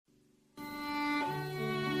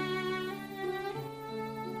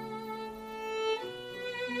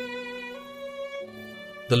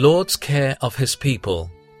The Lord's Care of His People.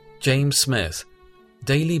 James Smith.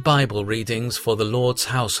 Daily Bible Readings for the Lord's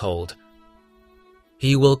Household.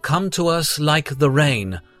 He will come to us like the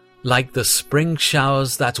rain, like the spring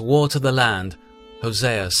showers that water the land.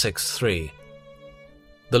 Hosea 6:3.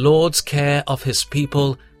 The Lord's care of His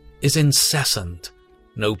people is incessant.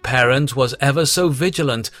 No parent was ever so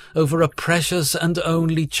vigilant over a precious and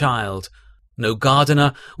only child. No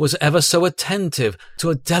gardener was ever so attentive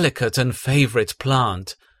to a delicate and favorite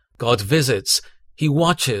plant. God visits, He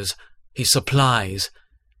watches, He supplies.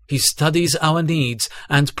 He studies our needs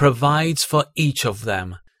and provides for each of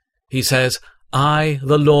them. He says, I,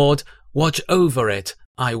 the Lord, watch over it.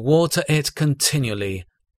 I water it continually.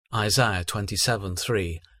 Isaiah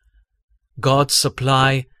 27:3. God's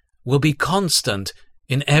supply will be constant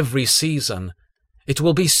in every season. It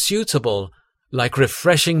will be suitable, like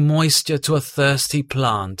refreshing moisture to a thirsty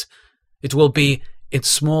plant. It will be in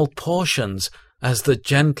small portions as the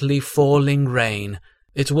gently falling rain.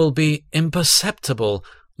 It will be imperceptible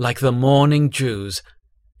like the morning dews.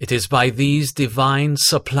 It is by these divine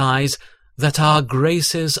supplies that our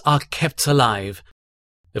graces are kept alive.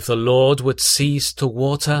 If the Lord would cease to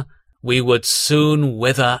water, we would soon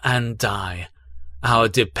wither and die. Our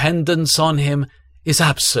dependence on Him is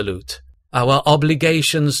absolute. Our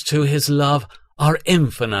obligations to His love are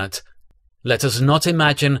infinite. Let us not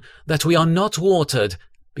imagine that we are not watered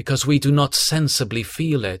because we do not sensibly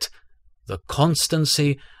feel it. The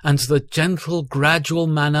constancy and the gentle, gradual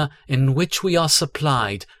manner in which we are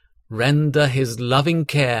supplied render His loving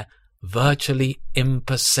care virtually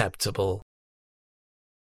imperceptible.